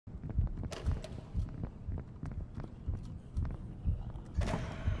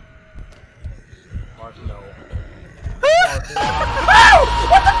Mark, no. Mark, no. Oh!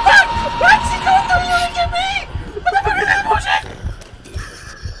 What the fuck? Why is she going through you to get me? What the fuck is this bullshit?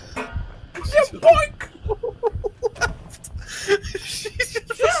 You boink! She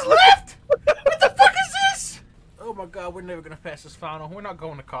just left! What the fuck is this? Oh my god, we're never gonna pass this final. We're not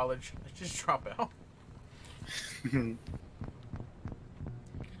going to college. Let's just drop out. This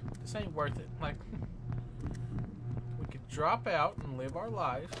ain't worth it. Like, we could drop out and live our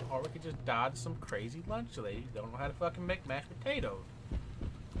lives, or we could just dodge some crazy lunch ladies who don't know how to fucking make mashed potatoes.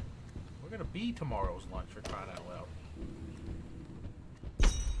 We're gonna be tomorrow's lunch for crying out loud.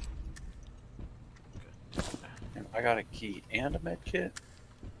 Good. I got a key and a med kit.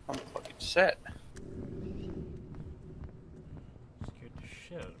 I'm fucking set. Scared the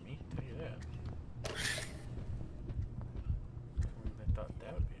shit out of me, I'll tell you that. I thought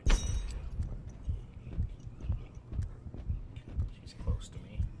that would be a good idea. She's close to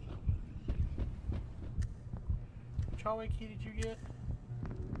me. Which hallway key did you get?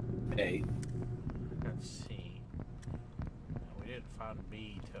 A. Let's see. No, we didn't find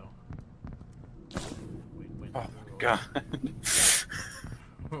B till we went Oh through my god.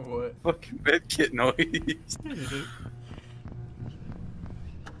 What? Fucking med kit noise. Okay,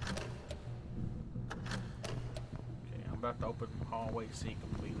 I'm about to open hallway C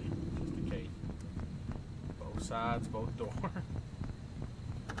completely, just in case. Both sides, both doors.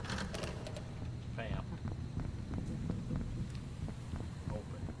 Bam.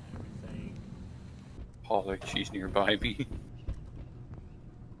 Open everything. Oh, like she's nearby me.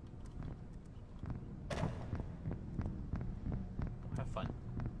 Have fun.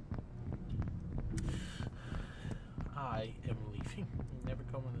 I am leaving. Never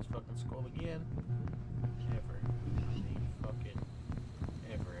come in this fucking school again. Ever. I mean, fucking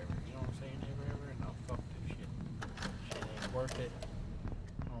ever. You know what I'm saying? Ever. No, fuck this shit. Shit ain't worth it.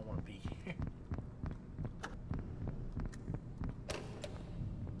 I don't want to be here.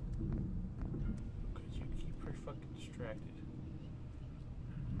 Because you keep her fucking distracted.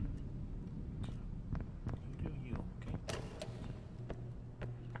 You do you, okay?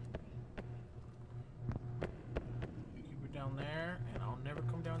 You keep her down there, and I'll never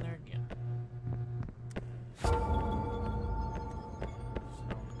come down there again. Sounds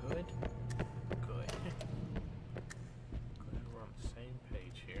good? Good. Glad we're on the same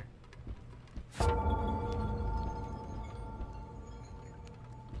page here.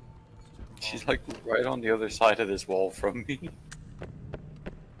 She's like right on the other side of this wall from me.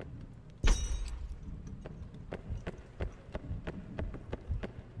 I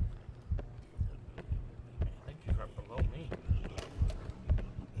think she's right below me.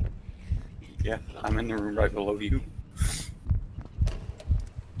 Yeah, I'm in the room right below you.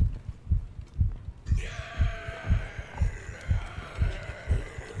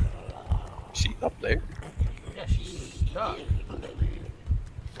 She's up there. Yeah, she's stuck.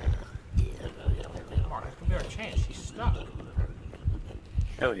 Mark, that could be our chance. She's stuck.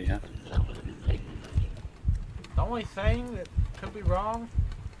 Hell yeah. The only thing that could be wrong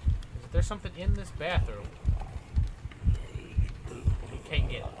is if there's something in this bathroom. You can't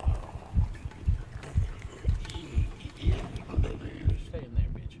get it. Stay in there,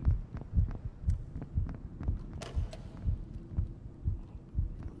 bitch.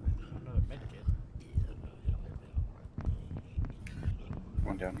 Another medkit.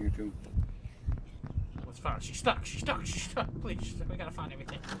 One down here too. Let's find her. She's stuck. She's stuck. She's stuck. Please, she's stuck. We gotta find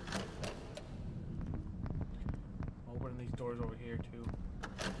everything. Opening these doors over here too.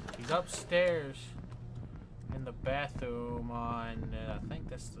 She's upstairs in the bathroom on. I think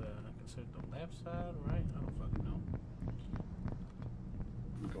that's considered the left side, right? I don't fucking know.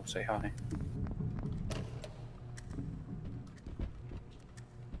 Go say hi.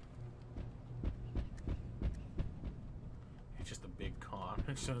 It's just a big con.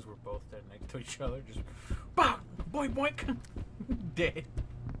 As soon as we're both there next to each other, just BOW! Boink boink! Dead.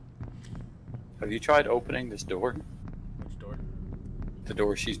 Have you tried opening this door? Which door? The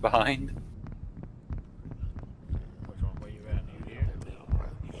door she's behind? Which one? Where you at? You here?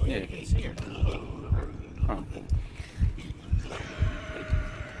 Oh, yeah, Yeah. you can see her. Huh.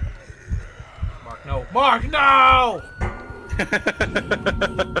 Mark, no! Mark, no!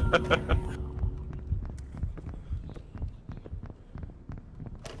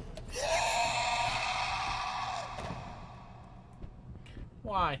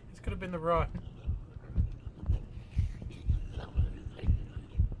 Why? This could have been the run.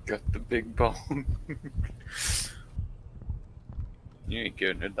 Got the big bone. You ain't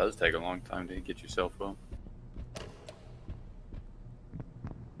kidding. It does take a long time to get yourself up.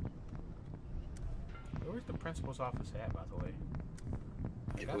 Where's the principal's office at, by the way?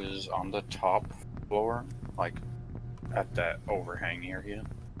 It was on the top floor, like at that overhang area.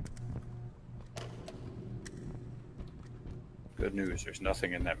 Good news, there's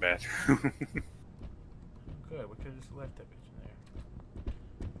nothing in that bathroom. Good, we could have just left that bitch in there.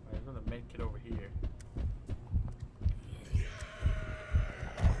 Alright, there's another med kit over here.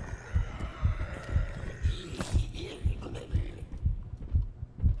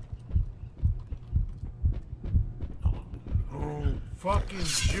 Fucking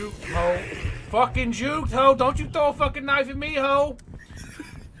juked, ho. Fucking juked, ho. Don't you throw a fucking knife at me, ho.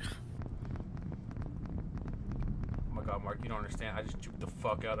 Oh my god, Mark, you don't understand. I just juked the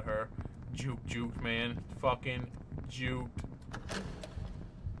fuck out of her. Juked, man. Fucking juked.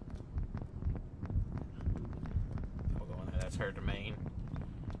 Hold on, that's her domain.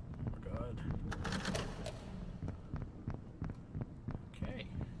 Oh my god. Okay.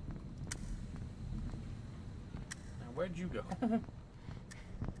 Now, where'd you go?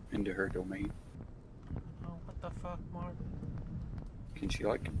 Into her domain. Oh, what the fuck, Mark? Can she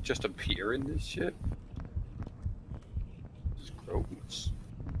like just appear in this shit? It's gross.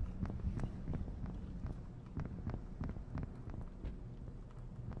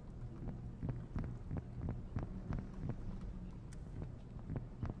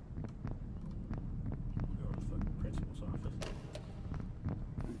 Go to the fucking principal's office.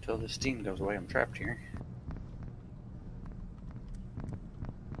 Until the steam goes away, I'm trapped here.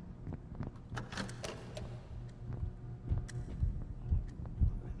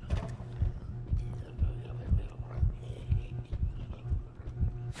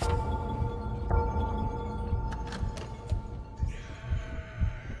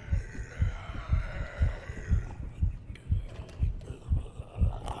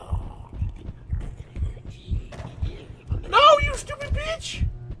 Bitch!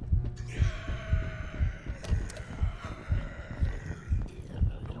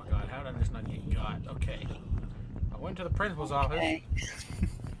 Oh my god, how did this not get got? Okay. I went to the principal's office.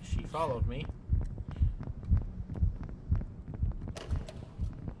 She followed me.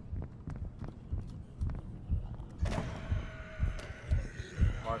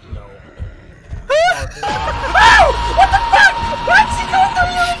 Mark, no. Mark, no. Oh! What the fuck? What's he going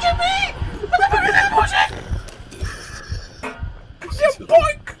through yelling at me? What the fuck is that bullshit?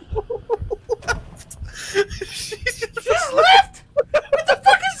 Boink! She just left! What the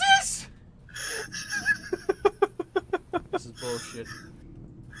fuck is this? This is bullshit.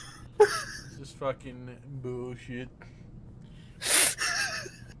 This is fucking bullshit.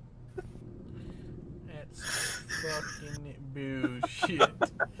 That's fucking bullshit.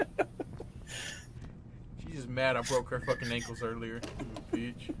 She's just mad I broke her fucking ankles earlier.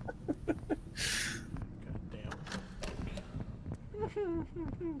 You bitch. Okay.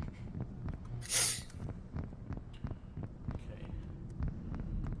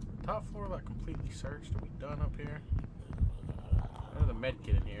 Top floor like completely searched. Are we done up here? There's a med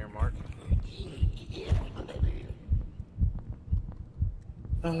kit in here, Mark.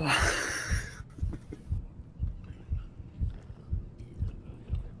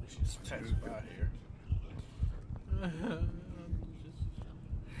 She's passed by here.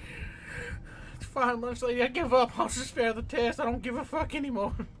 Fine, lunch lady, I give up. I'll just fail the test. I don't give a fuck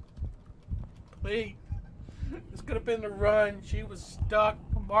anymore. Please. This could have been the run. She was stuck.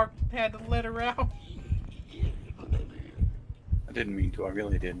 Mark had to let her out. I didn't mean to. I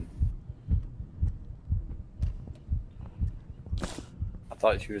really didn't. I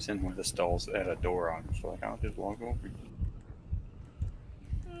thought she was in one of the stalls that had a door on, so like, I'll just walk over.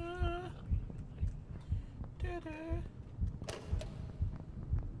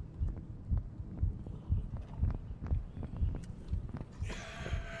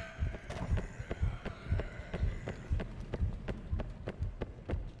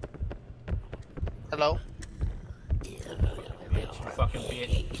 Hello? Bitch, you fucking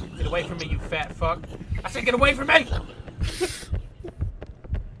bitch. Get away from me, you fat fuck. I said get away from me! Is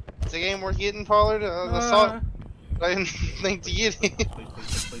the game worth getting, Pollard? Assault? I didn't think to get it. Please.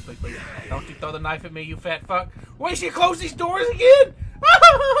 Don't you throw the knife at me, you fat fuck. Wait, she closed these doors again?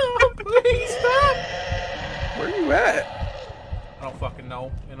 Please stop! Where are you at? I don't fucking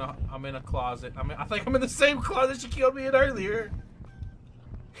know. I'm in a closet. I think I'm in the same closet she killed me in earlier.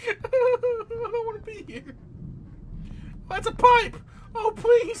 I don't want to be here. Oh, that's a pipe! Oh,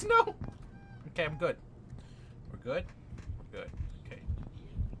 please, no! Okay, I'm good. We're good? We're good. Okay.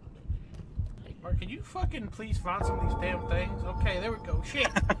 Mark, can you fucking please find some of these damn things? Okay, there we go.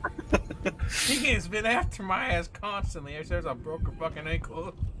 Shit! He has been after my ass constantly ever since I broke her fucking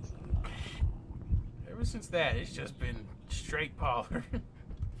ankle. Ever since that, it's just been straight Pollard.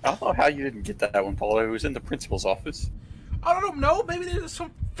 I don't know how you didn't get that one, Paul. It was in the principal's office. I don't know. Maybe there's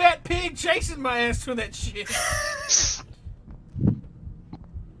some fat pig chasing my ass through that shit.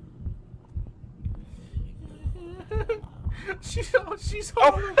 She's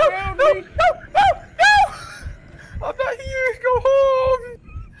all around me. No! I'm not here. Go home.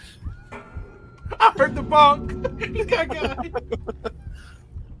 I heard the bonk. He got guy.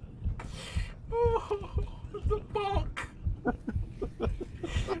 Oh, the bonk.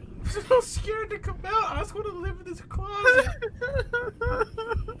 I'm so scared to come out. I just want to live in this closet.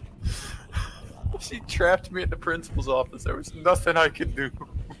 She trapped me in the principal's office. There was nothing I could do.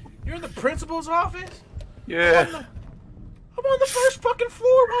 You're in the principal's office? Yeah. I'm on the first fucking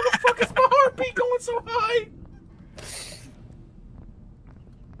floor. Why the fuck is my heartbeat going so high?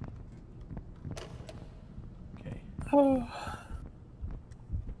 Okay. Oh.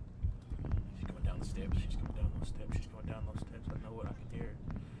 She's going down the steps. She's going down those steps. She's going down those steps. I know what I can hear.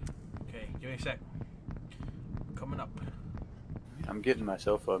 Okay, give me a sec. I'm coming up. I'm getting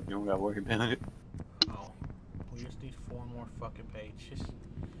myself up. You don't gotta worry about it. Oh. We just need 4 more fucking pages.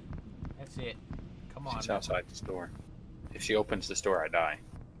 That's it. Come on. She's outside the store. If she opens the store, I die.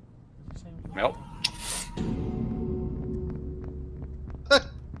 Nope.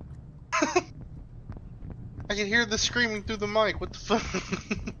 I can hear the screaming through the mic. What the fuck?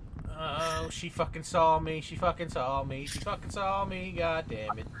 Oh, she fucking saw me. She fucking saw me. She fucking saw me. God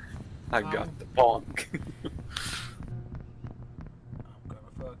damn it. I got the bonk. I'm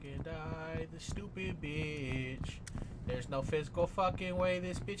gonna fucking die, the stupid bitch. There's no physical fucking way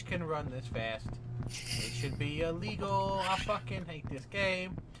this bitch can run this fast. It should be illegal. I fucking hate this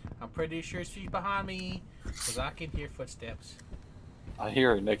game. I'm pretty sure she's behind me, because I can hear footsteps. I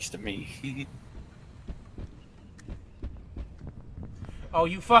hear her next to me. Oh,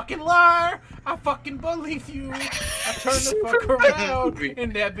 you fucking liar! I fucking believe you. I turned the fuck around,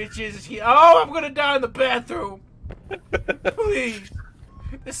 and that bitch is here. Oh, I'm gonna die in the bathroom. Please.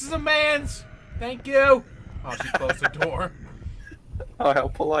 This is a man's. Thank you. Oh, she closed the door. Oh, how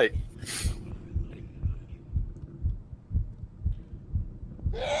polite.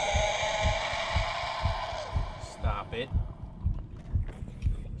 Stop it.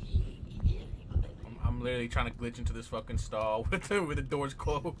 I'm literally trying to glitch into this fucking stall with the doors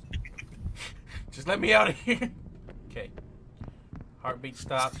closed. Just let me out of here. Okay. Heartbeat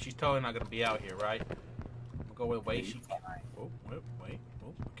stopped. She's totally not gonna be out here, right? I'm gonna go away. She. Oh, wait.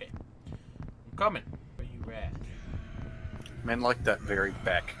 Oh, okay. I'm coming. Where you at? I'm in like that very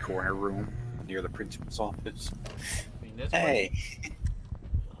back corner room near the principal's office. I mean, this Hey.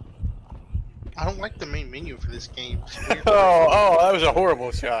 I don't like the main menu for this game. It's weird. Oh, that was a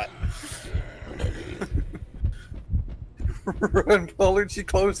horrible shot. Run, Pollard, she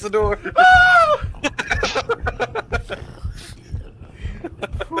closed the door. Ah!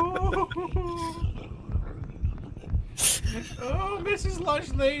 Oh, Mrs. Lunch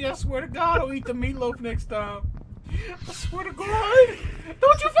Lady, I swear to God, I'll eat the meatloaf next time. I swear to God.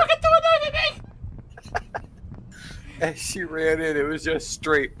 Don't you fucking throw that at me! As she ran in, it was just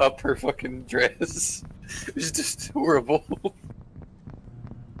straight up her fucking dress. It was just horrible.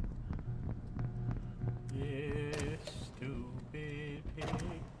 Yes, stupid pig.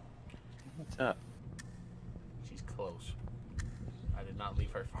 What's up? She's close. I did not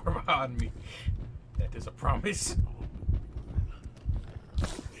leave her far behind me. That is a promise.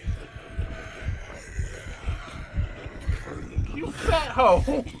 You fat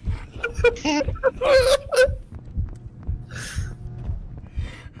hoe!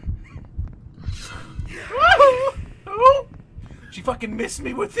 Oh, she fucking missed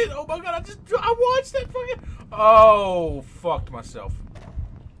me with it. Oh my God! I watched that fucking. Oh, fucked myself.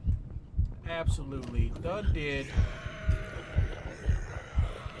 Absolutely done. Did.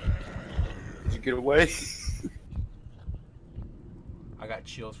 Did you get away? I got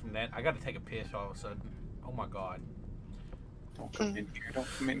chills from that. I got to take a piss all of a sudden. Oh my God. Don't come in here. Don't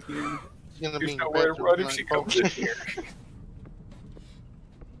come in here. It's gonna be There's in the nowhere to bathroom run if tonight, she comes folks. in here.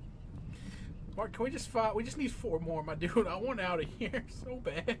 Mark, can we just find? We just need 4 more, my dude. I want out of here so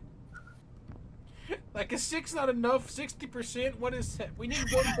bad. Like, is 6 not enough? 60%? What is that? We need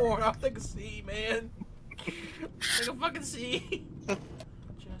 1 more. I'll take a C, man. Take a fucking C.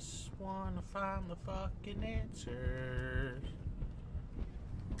 Just wanna find the fucking answers.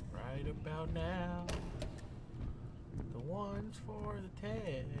 Right about now. The ones for the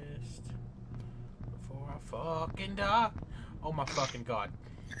test. Before I fucking die. Oh my fucking God.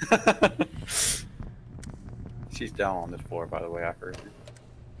 She's down on this floor, by the way. I heard her.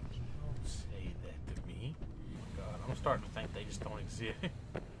 Don't say that to me. Oh my God, I'm starting to think they just don't exist.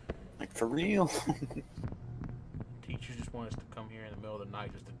 Like, for real? Teachers just want us to come here in the middle of the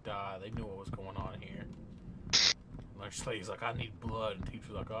night just to die. They knew what was going on here. Lunch lady's like, I need blood, and teacher's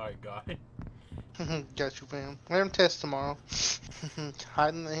like, alright, got it. Got you, fam. We're on test tomorrow.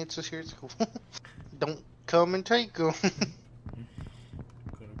 Hiding the answers here at school. Don't come and take them.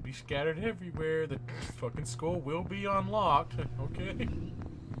 Gonna be scattered everywhere. The fucking school will be unlocked. Okay.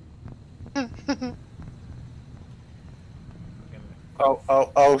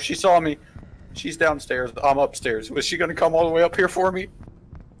 Oh, she saw me. She's downstairs. I'm upstairs. Was she gonna come all the way up here for me?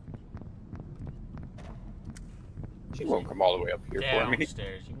 She won't come all the way up here for me.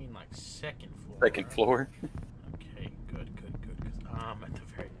 Downstairs? You mean like second floor? Second floor. Okay, good. Because I'm at the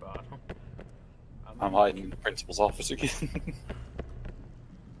very bottom. I'm hiding in the principal's office again.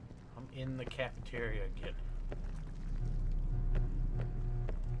 I'm in the cafeteria again.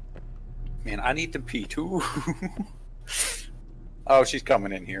 Man, I need to pee too. Oh, she's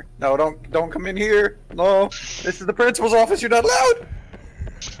coming in here. No, don't come in here. No, this is the principal's office. You're not allowed.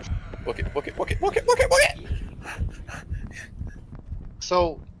 Book it.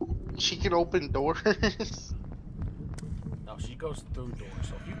 So, she can open doors? No, she goes through doors.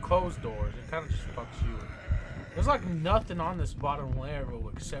 So if you close doors, it kind of just fucks you. There's like nothing on this bottom level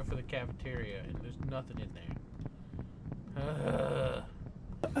except for the cafeteria, and there's nothing in there.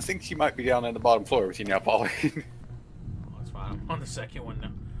 I think she might be down on the bottom floor with you now, Polly. That's fine. I'm on the second one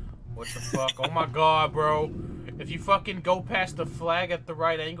now. What the fuck? Oh my god, bro. If you fucking go past the flag at the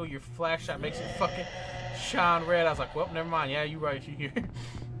right angle, your flashlight makes it fucking shine red. I was like, well, never mind. Yeah, you're right. She here.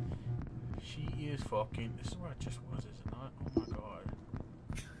 She is fucking. This is where I just was, is it not? Oh my god.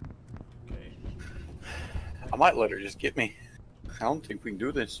 Okay. I might let her just get me. I don't think we can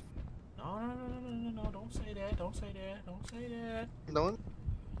do this. No. Don't say that. Don't say that. No?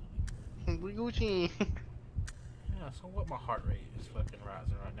 We Gucci. Yeah, so what? My heart rate is fucking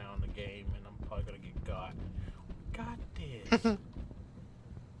rising right now in the game, and I'm probably gonna get got. Got this.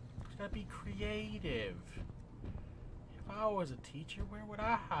 Gotta be creative. If I was a teacher, where would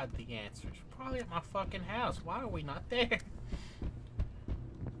I hide the answers? Probably at my fucking house. Why are we not there?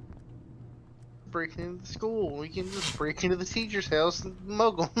 Breaking into the school. We can just break into the teacher's house and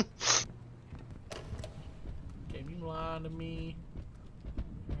mug them. Can you lie to me?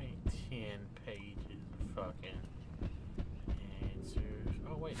 I mean, 10 pages of fucking answers.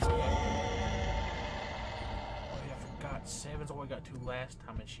 Oh, wait. Oh, yeah, I forgot. 7's all I got 2 last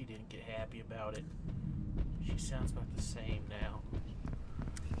time, and she didn't get happy about it. She sounds about the same now.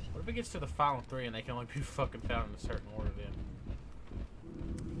 What if it gets to the final 3 and they can only be fucking found in a certain order then?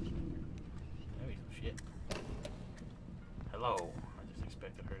 That'd be some shit. Hello. I just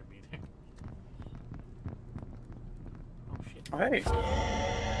expected her to be there. Oh shit. Hey.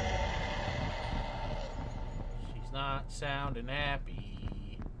 She's not sounding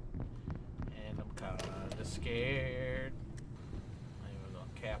happy. And I'm kinda scared. I was on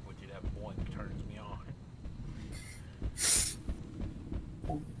cap with you, that boink turns me on.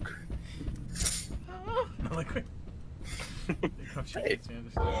 No, like, wait. Hey.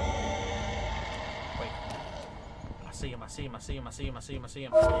 Wait. I see him.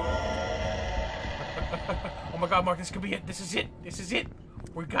 Oh my god, Mark, this could be it. This is it.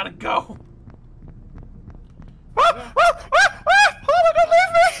 We gotta go.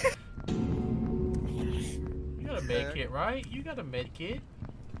 You got a med kit, right? You got a med kit.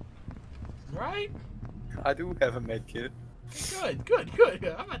 Right? I do have a med kit. Good.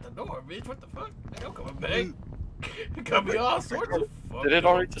 I'm at the door, bitch. What the fuck? I'm coming back. It could be all sorts of fuck. Did it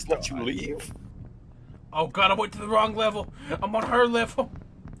already just let you leave? Oh god, I went to the wrong level. I'm on her level.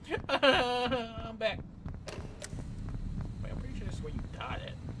 I'm back. Wait, I'm pretty sure this is where you died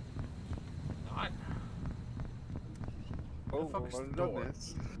at. Not. Where the fuck is the door?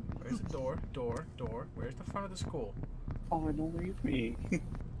 Where's the door? Door. Where's the front of the school? Oh, don't leave me.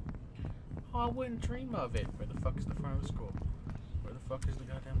 Oh, I wouldn't dream of it. Where the fuck is the front of the school? Where the fuck is the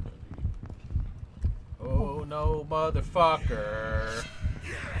goddamn door? Oh no, motherfucker.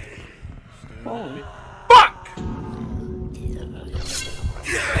 Stupid. Fuck!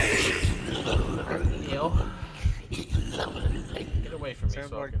 Neil. Get away from me,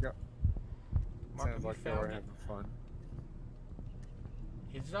 Sounds like Mark, sounds like you y'all are found it? having fun.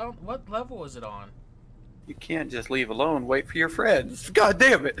 Is it on? What level is it on? You can't just leave alone. Wait for your friends. God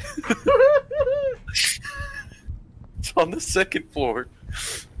damn it! It's on the second floor.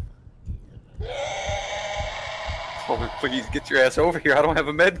 Oh, please get your ass over here. I don't have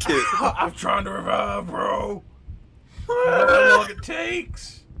a med kit. I'm trying to revive, bro. I don't know how long it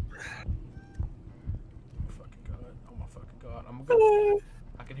takes. Oh my fucking god.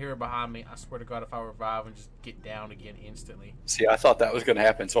 I can hear her behind me. I swear to god, if I revive and just get down again instantly. See, I thought that was going to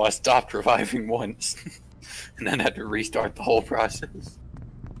happen, so I stopped reviving once. And then had to restart the whole process.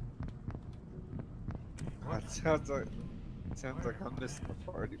 What? That sounds like I'm missing the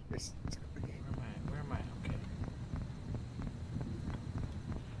party, basically. Where am I? Okay.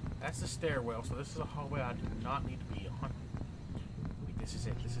 That's the stairwell, so this is a hallway I do not need to be on. Wait, this is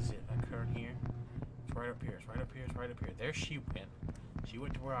it. I turn here. It's right up here. It's right up here. There she went. She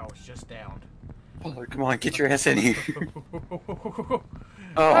went to where I was just downed. Oh, come on, get your ass in here. Oh.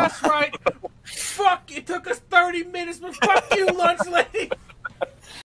 That's right. Fuck, it took us 30 minutes, but fuck you, lunch lady.